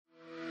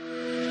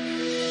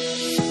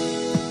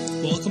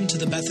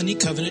the Bethany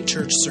Covenant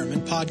Church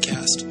Sermon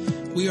Podcast.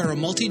 We are a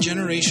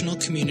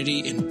multi-generational community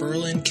in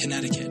Berlin,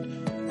 Connecticut.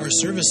 Our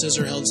services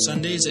are held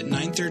Sundays at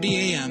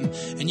 9:30 a.m.,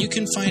 and you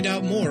can find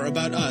out more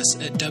about us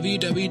at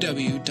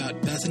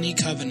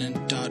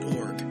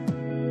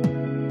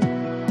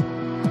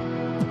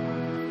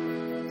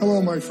www.bethanycovenant.org.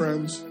 Hello, my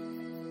friends.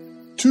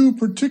 Two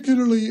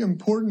particularly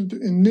important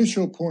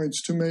initial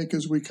points to make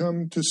as we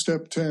come to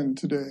step 10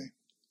 today.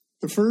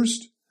 The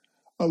first,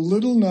 a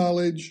little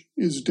knowledge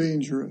is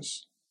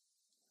dangerous.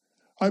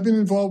 I've been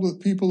involved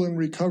with people in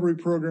recovery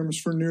programs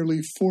for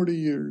nearly 40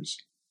 years.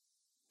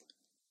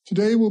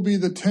 Today will be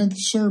the 10th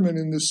sermon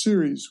in this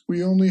series.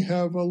 We only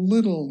have a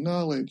little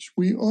knowledge.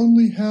 We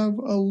only have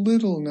a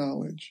little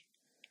knowledge.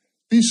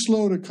 Be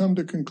slow to come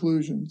to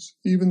conclusions,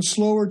 even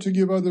slower to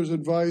give others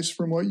advice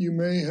from what you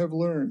may have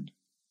learned.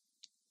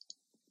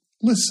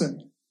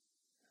 Listen.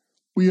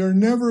 We are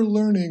never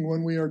learning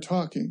when we are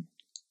talking.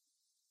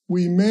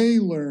 We may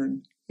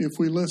learn if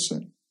we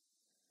listen.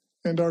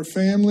 And our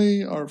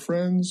family, our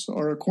friends,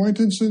 our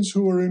acquaintances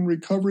who are in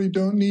recovery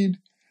don't need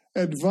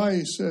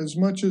advice as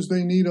much as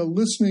they need a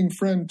listening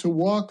friend to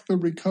walk the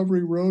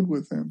recovery road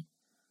with them,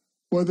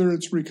 whether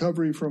it's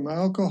recovery from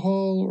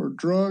alcohol or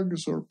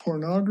drugs or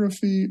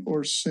pornography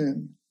or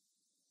sin.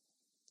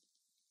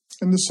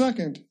 And the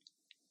second,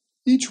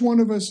 each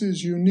one of us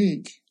is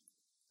unique.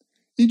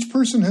 Each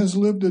person has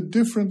lived a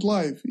different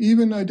life.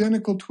 Even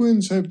identical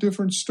twins have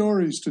different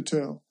stories to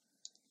tell,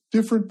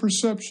 different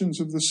perceptions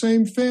of the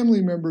same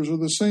family members or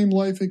the same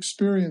life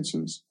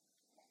experiences.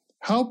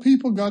 How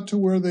people got to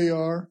where they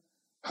are,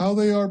 how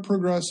they are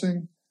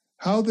progressing,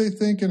 how they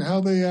think and how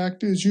they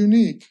act is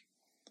unique.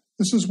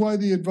 This is why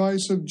the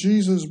advice of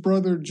Jesus'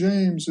 brother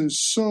James is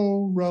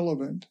so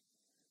relevant.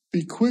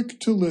 Be quick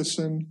to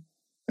listen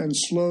and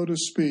slow to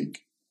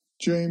speak.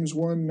 James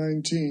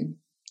 1:19.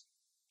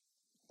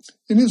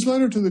 In his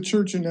letter to the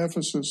church in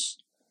Ephesus,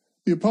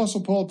 the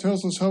Apostle Paul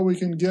tells us how we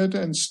can get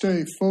and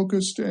stay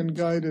focused and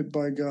guided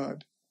by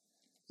God.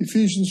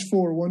 Ephesians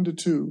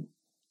 4:1-2,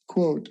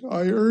 quote,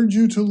 I urge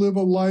you to live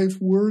a life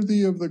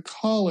worthy of the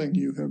calling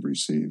you have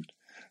received.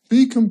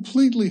 Be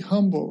completely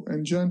humble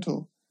and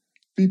gentle.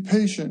 Be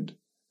patient,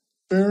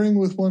 bearing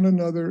with one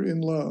another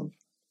in love.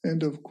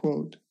 End of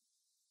quote.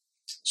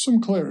 Some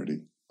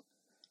clarity.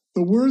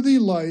 The worthy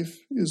life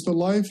is the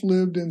life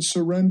lived in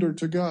surrender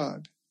to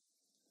God.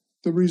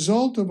 The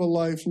result of a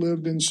life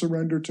lived in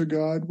surrender to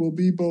God will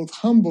be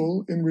both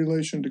humble in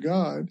relation to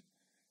God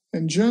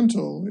and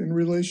gentle in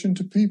relation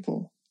to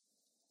people.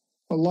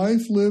 A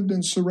life lived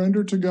in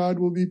surrender to God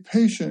will be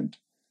patient,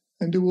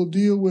 and it will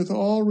deal with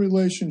all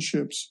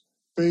relationships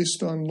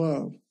based on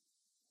love.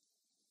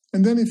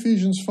 And then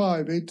Ephesians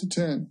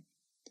 5:8-10.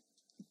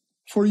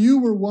 For you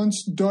were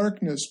once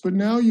darkness, but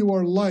now you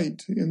are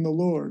light in the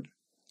Lord.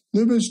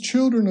 Live as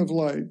children of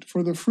light,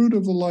 for the fruit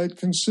of the light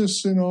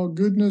consists in all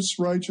goodness,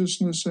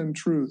 righteousness, and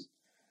truth.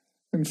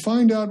 And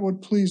find out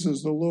what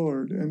pleases the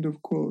Lord. End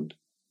of quote.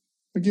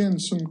 Again,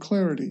 some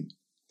clarity.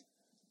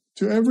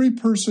 To every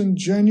person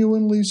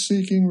genuinely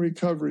seeking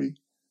recovery,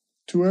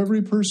 to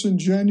every person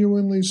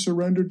genuinely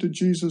surrendered to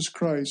Jesus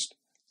Christ,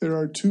 there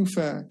are two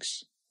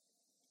facts.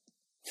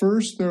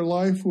 First, their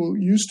life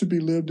used to be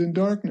lived in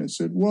darkness.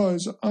 It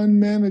was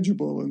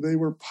unmanageable, and they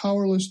were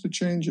powerless to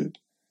change it.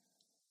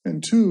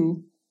 And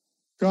two,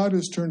 God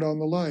has turned on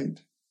the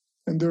light,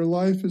 and their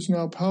life is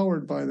now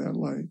powered by that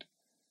light,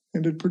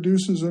 and it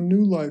produces a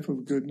new life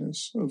of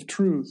goodness, of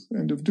truth,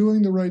 and of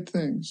doing the right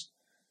things,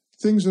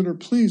 things that are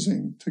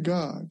pleasing to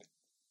God.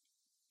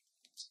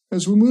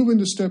 As we move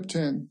into step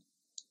 10,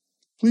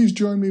 please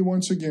join me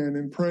once again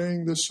in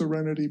praying the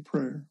serenity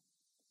prayer.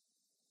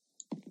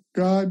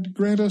 God,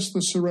 grant us the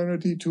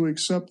serenity to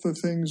accept the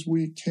things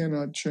we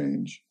cannot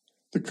change,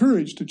 the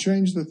courage to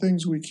change the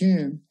things we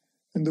can,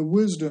 and the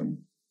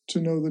wisdom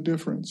to know the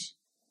difference.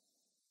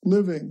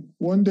 Living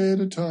one day at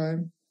a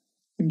time,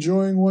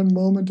 enjoying one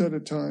moment at a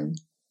time,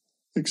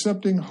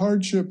 accepting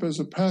hardship as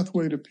a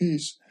pathway to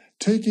peace,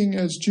 taking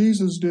as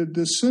Jesus did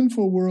this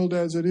sinful world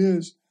as it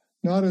is,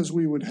 not as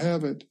we would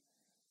have it,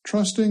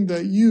 trusting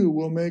that you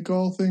will make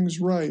all things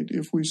right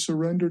if we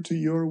surrender to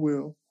your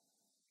will,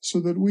 so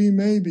that we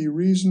may be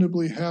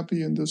reasonably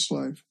happy in this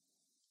life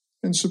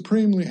and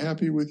supremely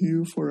happy with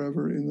you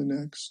forever in the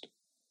next.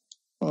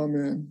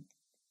 Amen.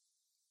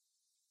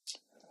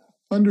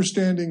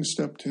 Understanding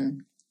step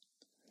 10.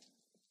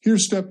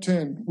 Here's step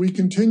 10. We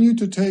continue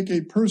to take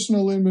a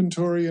personal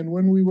inventory, and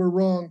when we were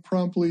wrong,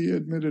 promptly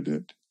admitted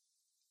it.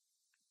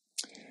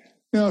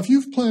 Now, if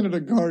you've planted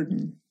a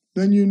garden,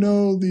 then you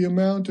know the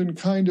amount and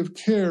kind of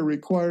care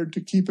required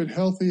to keep it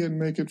healthy and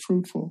make it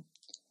fruitful.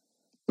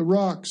 The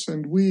rocks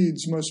and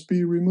weeds must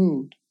be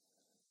removed.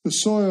 The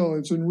soil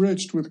is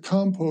enriched with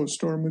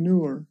compost or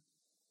manure.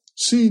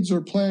 Seeds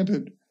are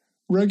planted.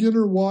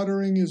 Regular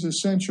watering is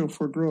essential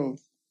for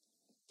growth.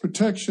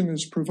 Protection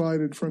is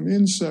provided from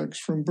insects,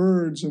 from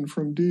birds, and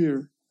from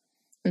deer.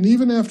 And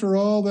even after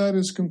all that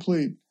is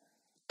complete,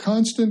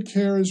 constant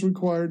care is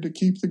required to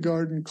keep the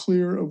garden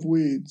clear of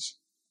weeds.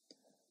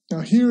 Now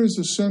here is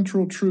a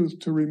central truth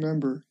to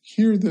remember.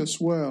 Hear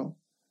this well.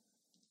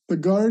 The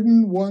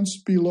garden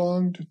once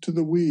belonged to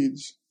the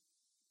weeds.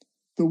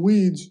 The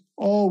weeds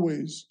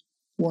always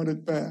want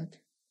it back.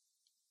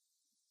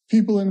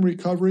 People in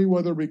recovery,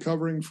 whether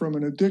recovering from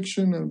an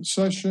addiction, an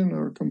obsession,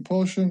 or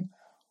compulsion,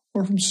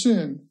 or from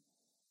sin,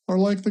 are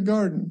like the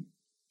garden.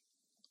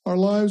 Our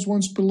lives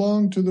once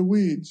belonged to the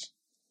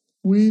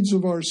weeds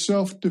of our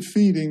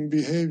self-defeating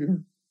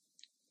behavior.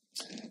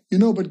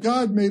 But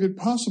God made it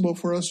possible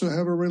for us to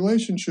have a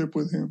relationship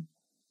with Him.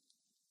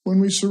 When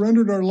we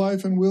surrendered our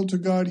life and will to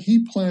God,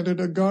 He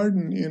planted a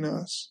garden in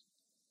us.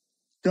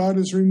 God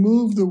has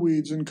removed the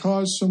weeds and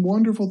caused some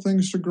wonderful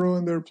things to grow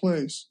in their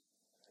place.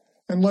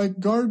 And like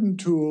garden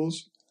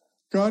tools,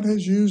 God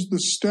has used the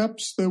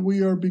steps that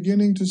we are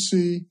beginning to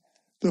see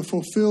the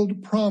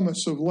fulfilled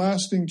promise of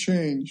lasting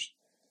change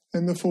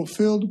and the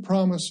fulfilled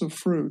promise of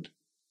fruit.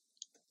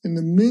 In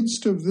the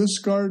midst of this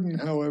garden,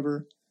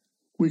 however,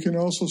 we can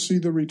also see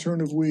the return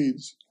of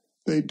weeds.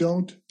 They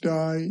don't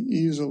die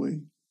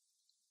easily.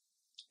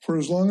 For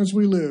as long as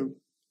we live,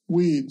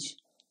 weeds,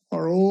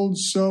 our old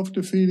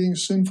self-defeating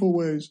sinful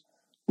ways,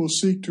 will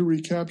seek to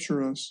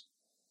recapture us.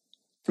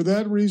 For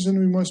that reason,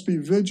 we must be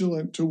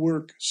vigilant to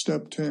work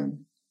step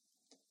 10.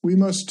 We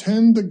must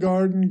tend the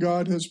garden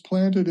God has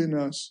planted in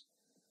us.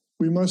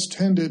 We must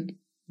tend it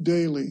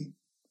daily.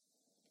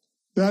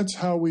 That's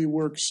how we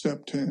work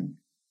step 10.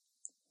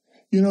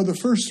 The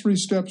first 3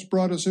 steps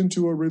brought us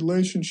into a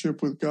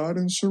relationship with God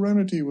and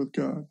serenity with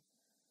God.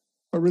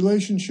 A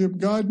relationship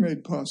God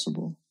made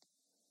possible.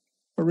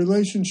 A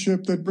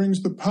relationship that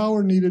brings the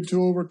power needed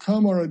to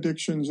overcome our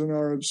addictions and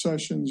our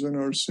obsessions and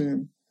our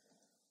sin.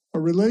 A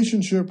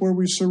relationship where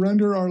we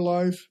surrender our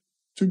life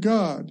to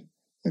God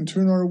and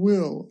turn our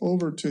will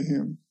over to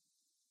Him.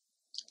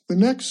 The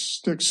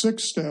next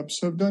 6 steps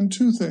have done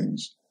 2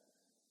 things.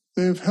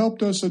 They have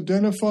helped us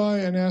identify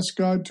and ask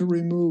God to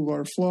remove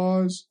our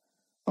flaws,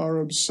 our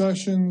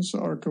obsessions,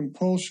 our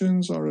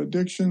compulsions, our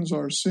addictions,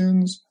 our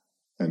sins,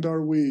 and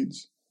our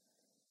weeds.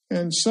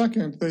 And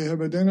second, they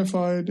have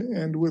identified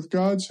and with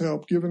God's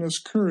help given us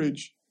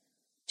courage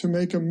to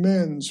make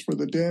amends for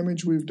the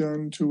damage we've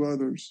done to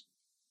others.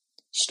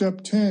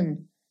 Step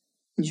 10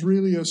 is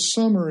really a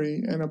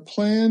summary and a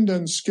planned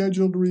and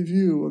scheduled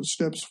review of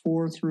steps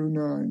 4 through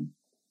 9.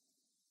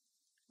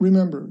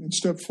 Remember, in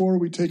step 4,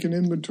 we take an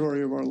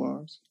inventory of our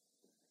lives.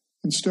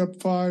 In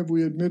step 5,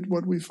 we admit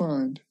what we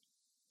find.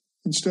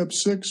 In step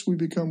 6, we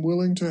become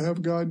willing to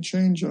have God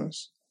change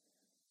us.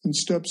 In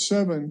step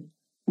 7,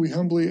 we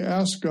humbly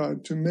ask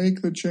God to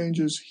make the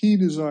changes He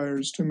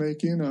desires to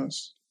make in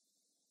us.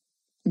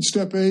 In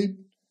step 8,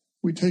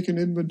 we take an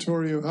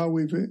inventory of how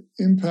we've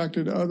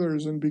impacted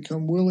others and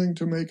become willing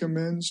to make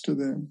amends to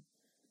them.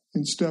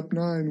 In step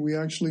 9, we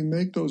actually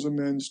make those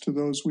amends to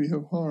those we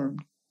have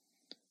harmed.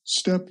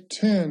 Step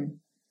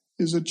 10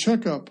 is a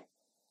checkup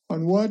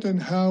on what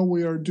and how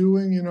we are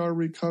doing in our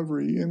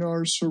recovery, in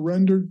our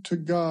surrendered to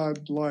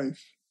God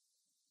life.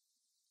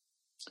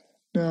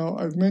 Now,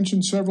 I've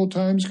mentioned several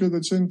times, because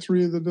it's in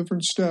 3 of the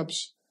different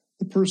steps,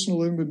 the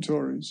personal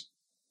inventories.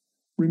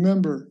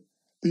 Remember,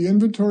 the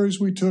inventories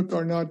we took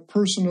are not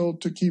personal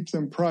to keep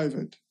them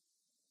private.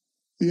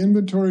 The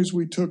inventories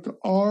we took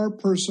are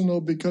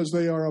personal because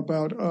they are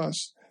about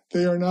us.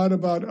 They are not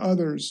about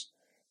others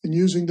and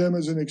using them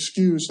as an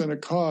excuse and a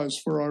cause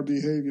for our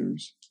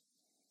behaviors.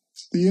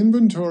 The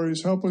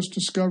inventories help us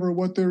discover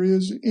what there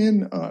is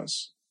in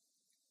us.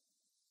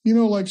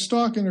 Like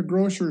stock in a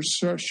grocer's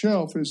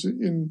shelf is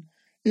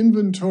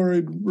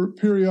inventoried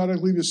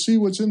periodically to see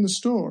what's in the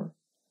store.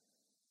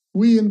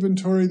 We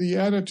inventory the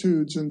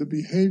attitudes and the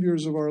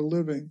behaviors of our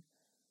living,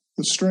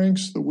 the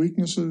strengths, the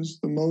weaknesses,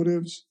 the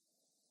motives.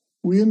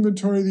 We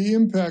inventory the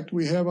impact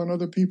we have on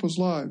other people's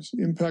lives,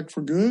 impact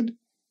for good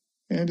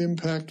and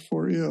impact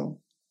for ill.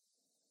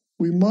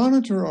 We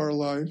monitor our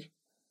life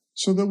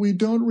so that we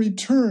don't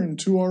return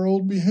to our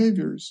old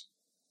behaviors.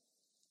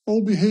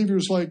 Old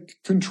behaviors like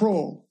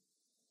control,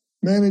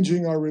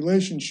 managing our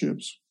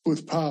relationships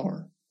with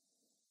power,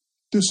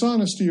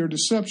 dishonesty or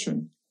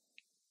deception,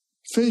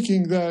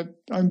 faking that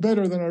I'm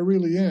better than I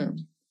really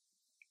am,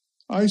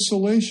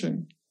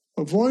 isolation,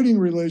 avoiding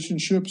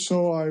relationships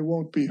so I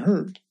won't be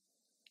hurt,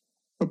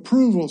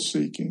 approval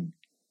seeking,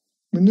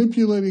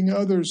 manipulating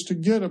others to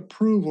get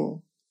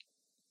approval,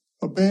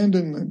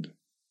 abandonment,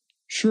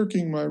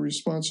 shirking my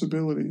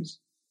responsibilities,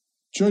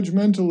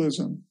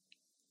 judgmentalism,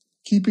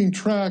 keeping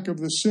track of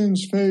the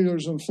sins,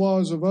 failures, and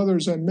flaws of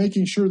others and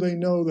making sure they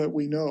know that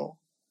we know,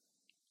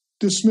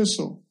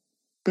 dismissal,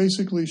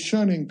 basically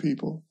shunning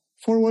people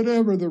for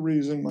whatever the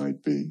reason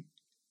might be.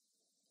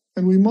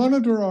 And we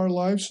monitor our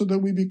lives so that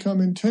we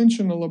become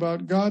intentional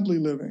about godly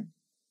living.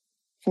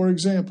 For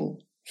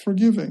example,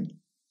 forgiving,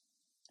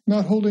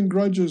 not holding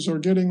grudges or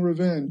getting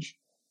revenge,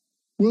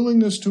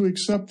 willingness to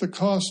accept the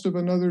cost of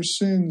another's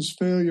sins,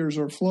 failures,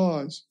 or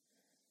flaws,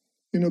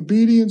 in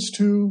obedience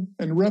to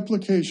and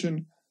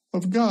replication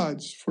of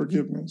God's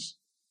forgiveness.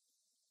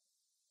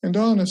 And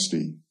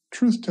honesty,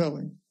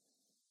 truth-telling,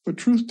 but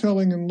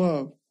truth-telling in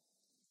love,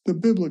 the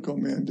biblical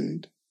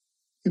mandate,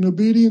 in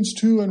obedience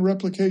to and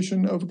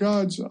replication of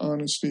God's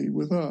honesty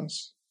with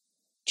us.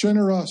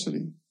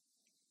 Generosity,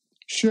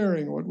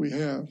 sharing what we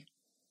have,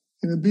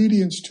 in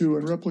obedience to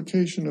and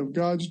replication of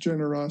God's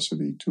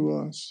generosity to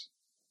us.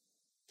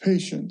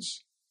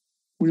 Patience.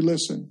 We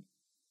listen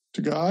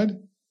to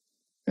God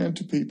and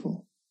to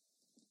people.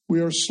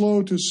 We are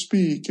slow to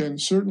speak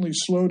and certainly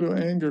slow to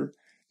anger,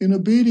 in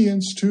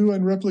obedience to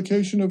and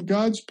replication of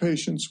God's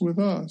patience with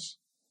us.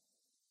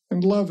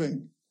 And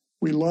loving.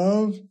 We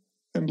love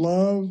and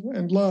love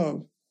and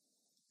love,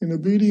 in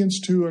obedience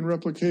to and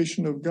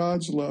replication of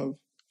God's love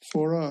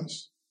for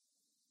us.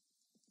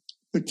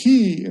 The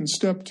key in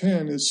step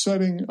 10 is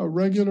setting a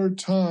regular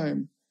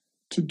time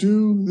to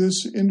do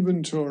this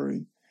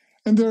inventory.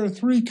 And there are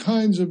 3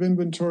 kinds of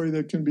inventory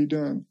that can be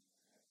done.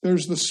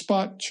 There's the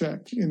spot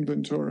check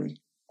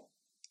inventory.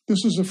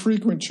 This is a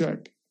frequent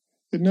check.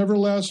 It never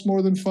lasts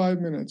more than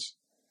 5 minutes.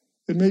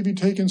 It may be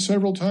taken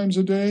several times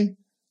a day,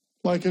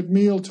 like at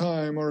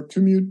mealtime or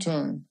commute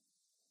time.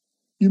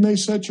 You may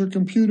set your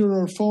computer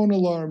or phone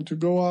alarm to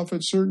go off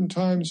at certain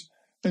times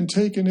and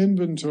take an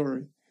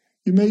inventory.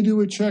 You may do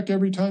a check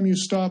every time you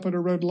stop at a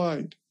red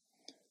light.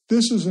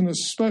 This is an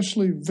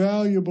especially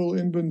valuable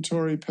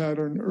inventory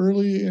pattern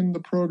early in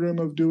the program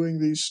of doing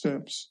these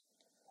steps,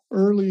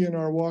 early in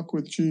our walk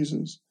with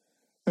Jesus,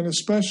 and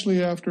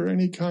especially after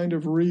any kind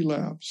of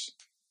relapse.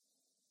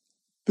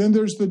 Then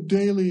there's the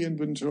daily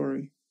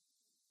inventory.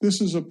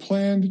 This is a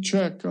planned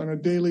check on a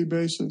daily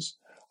basis.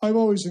 I've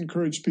always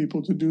encouraged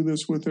people to do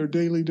this with their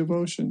daily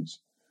devotions,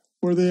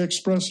 where they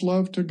express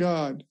love to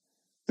God.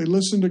 They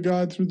listen to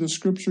God through the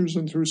scriptures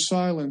and through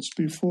silence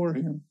before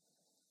Him.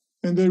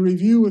 And they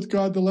review with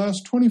God the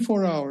last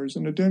 24 hours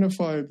and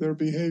identify their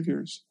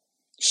behaviors,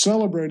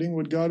 celebrating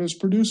what God is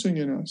producing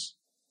in us,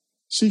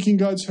 seeking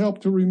God's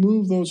help to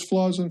remove those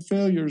flaws and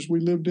failures we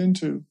lived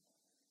into,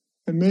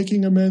 and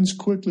making amends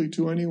quickly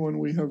to anyone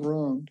we have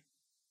wronged.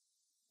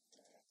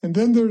 And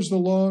then there's the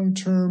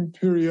long-term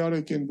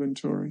periodic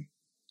inventory.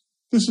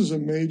 This is a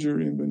major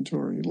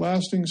inventory,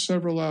 lasting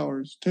several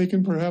hours,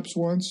 taken perhaps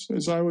once,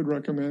 as I would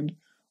recommend,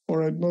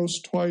 or at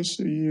most twice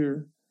a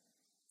year.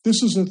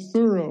 This is a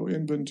thorough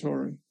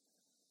inventory,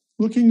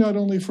 looking not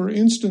only for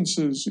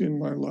instances in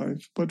my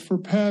life, but for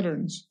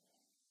patterns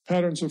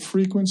of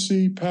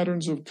frequency,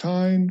 patterns of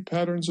kind,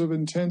 patterns of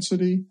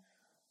intensity,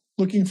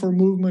 looking for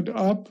movement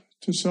up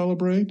to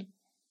celebrate,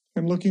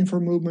 and looking for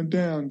movement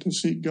down to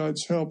seek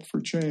God's help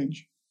for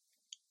change.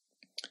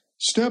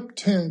 Step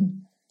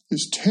 10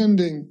 is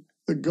tending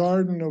the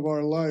garden of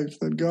our life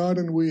that God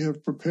and we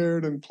have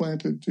prepared and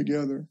planted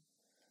together.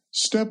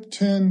 Step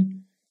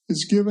 10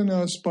 is given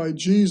us by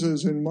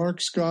Jesus in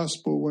Mark's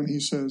Gospel when he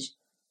says,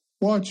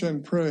 "Watch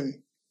and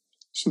pray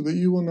so that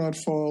you will not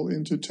fall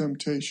into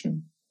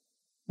temptation."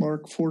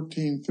 Mark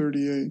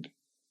 14:38.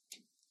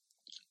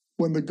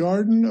 When the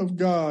garden of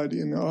God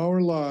in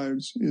our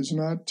lives is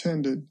not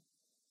tended,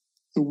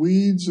 the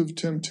weeds of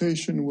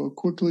temptation will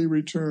quickly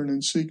return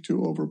and seek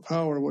to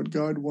overpower what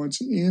God wants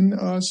in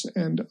us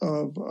and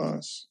of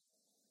us.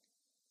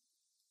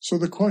 So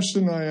the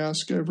question I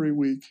ask every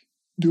week,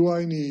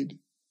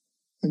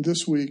 and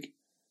this week,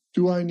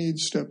 do I need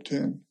step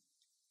 10?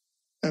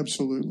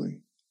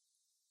 Absolutely.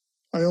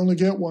 I only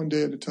get one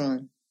day at a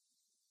time.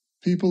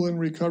 People in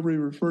recovery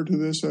refer to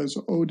this as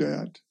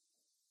ODAT.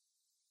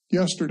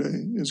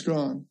 Yesterday is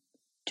gone.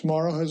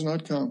 Tomorrow has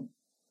not come.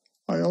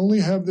 I only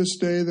have this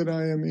day that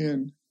I am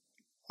in.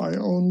 I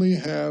only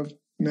have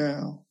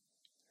now.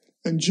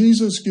 And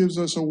Jesus gives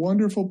us a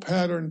wonderful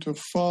pattern to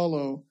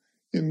follow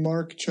in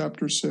Mark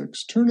chapter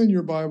 6. Turn in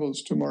your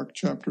Bibles to Mark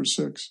chapter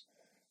 6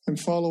 and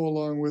follow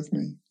along with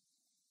me.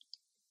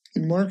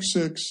 In Mark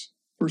 6,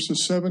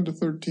 verses 7 to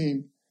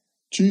 13,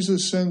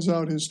 Jesus sends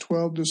out his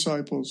 12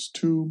 disciples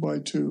 2 by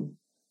 2.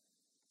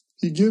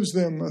 He gives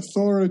them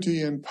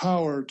authority and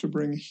power to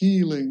bring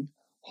healing,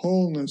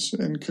 wholeness,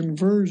 and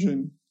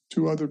conversion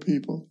to other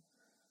people.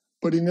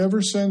 But he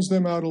never sends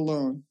them out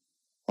alone,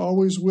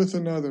 always with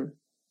another.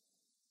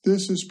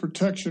 This is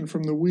protection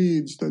from the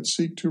weeds that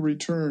seek to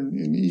return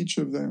in each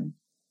of them.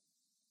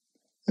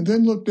 And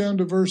then look down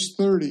to verse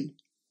 30.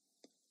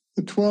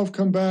 The 12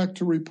 come back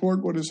to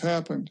report what has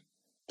happened.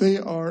 They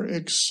are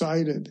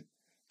excited.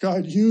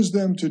 God used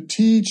them to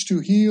teach, to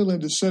heal,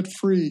 and to set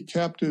free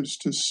captives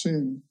to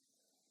sin.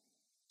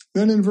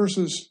 Then in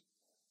verses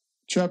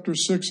chapter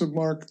 6 of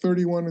Mark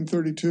 31 and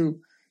 32,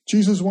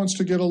 Jesus wants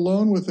to get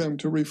alone with them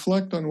to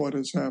reflect on what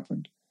has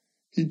happened.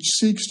 He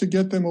seeks to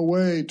get them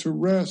away to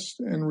rest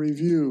and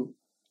review.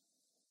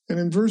 And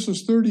in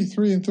verses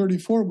 33 and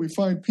 34, we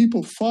find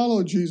people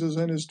follow Jesus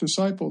and his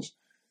disciples.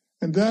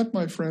 And that,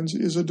 my friends,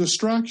 is a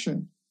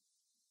distraction.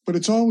 But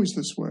it's always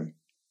this way.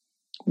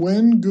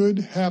 When good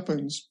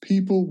happens,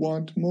 people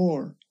want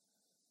more.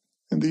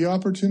 And the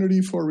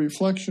opportunity for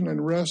reflection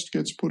and rest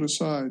gets put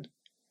aside.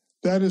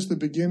 That is the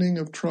beginning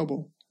of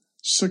trouble.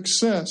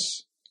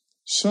 Success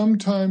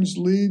sometimes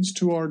leads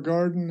to our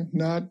garden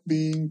not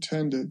being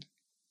tended.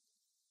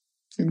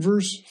 In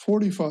verse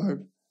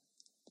 45,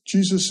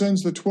 Jesus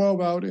sends the 12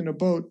 out in a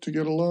boat to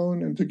get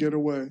alone and to get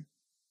away.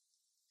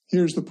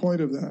 Here's the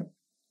point of that.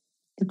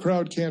 The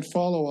crowd can't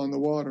follow on the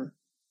water,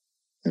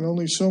 and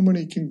only so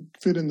many can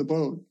fit in the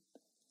boat.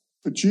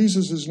 But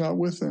Jesus is not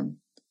with them.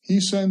 He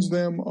sends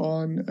them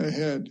on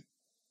ahead.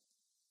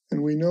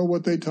 And we know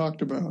what they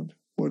talked about,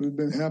 what had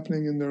been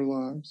happening in their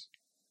lives.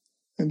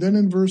 And then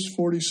in verse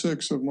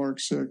 46 of Mark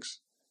 6,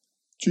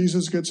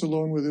 Jesus gets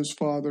alone with his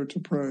Father to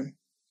pray.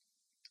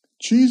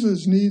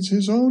 Jesus needs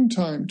his own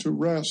time to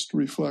rest,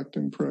 reflect,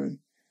 and pray.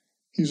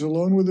 He's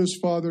alone with his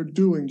Father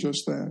doing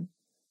just that.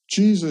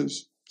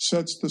 Jesus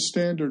sets the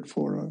standard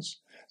for us.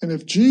 And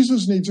if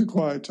Jesus needs a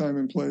quiet time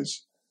and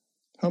place,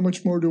 how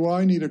much more do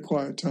I need a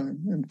quiet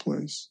time and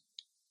place?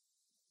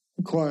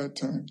 A quiet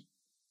time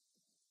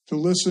to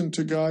listen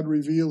to God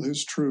reveal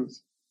his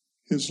truth,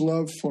 his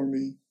love for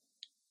me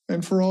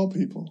and for all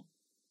people.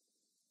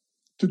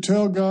 To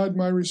tell God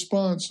my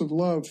response of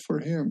love for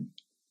him.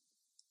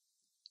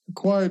 A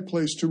quiet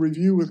place to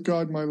review with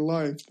God my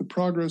life, the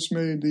progress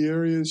made, the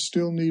areas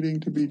still needing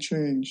to be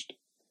changed.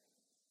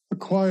 A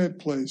quiet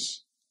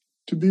place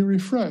to be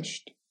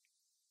refreshed,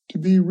 to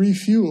be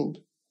refueled,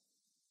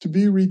 to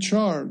be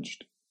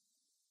recharged,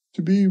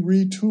 to be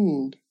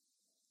retooled,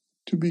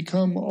 to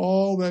become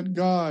all that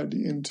God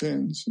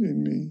intends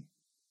in me.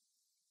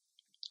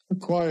 A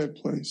quiet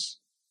place.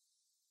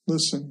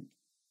 Listen.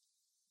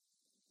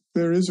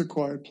 There is a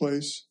quiet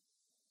place,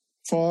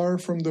 far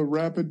from the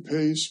rapid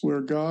pace where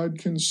God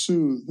can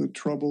soothe the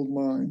troubled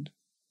mind.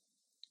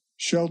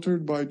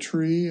 Sheltered by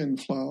tree and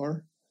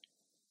flower,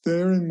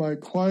 there in my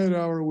quiet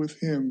hour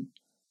with him,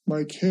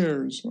 my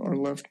cares are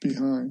left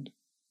behind.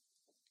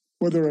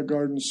 Whether a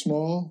garden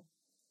small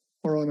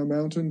or on a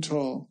mountain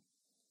tall,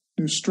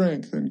 new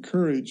strength and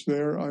courage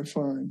there I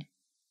find.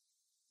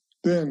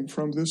 Then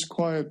from this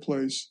quiet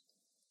place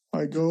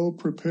I go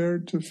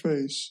prepared to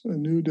face a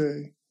new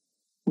day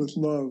with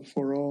love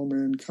for all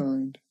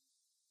mankind.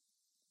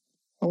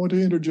 I want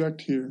to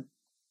interject here.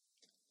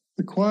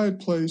 The quiet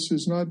place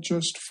is not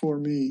just for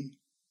me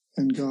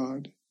and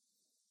God.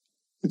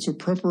 It's a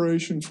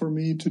preparation for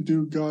me to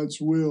do God's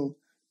will,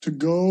 to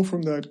go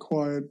from that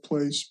quiet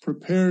place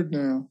prepared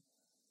now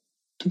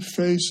to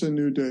face a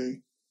new day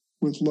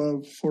with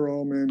love for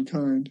all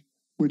mankind,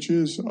 which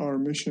is our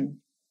mission.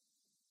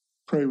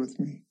 Pray with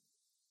me.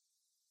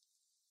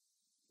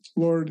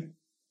 Lord,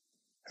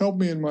 help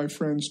me and my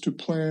friends to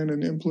plan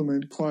and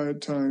implement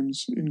quiet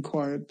times in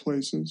quiet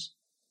places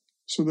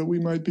so that we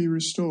might be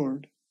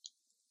restored,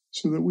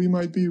 so that we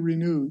might be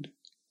renewed,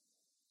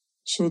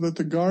 so that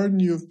the garden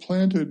you have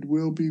planted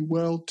will be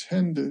well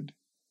tended,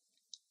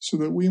 so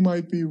that we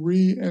might be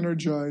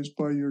re-energized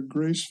by your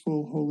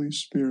graceful Holy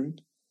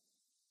Spirit.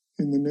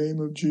 In the name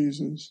of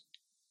Jesus,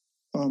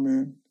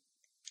 amen.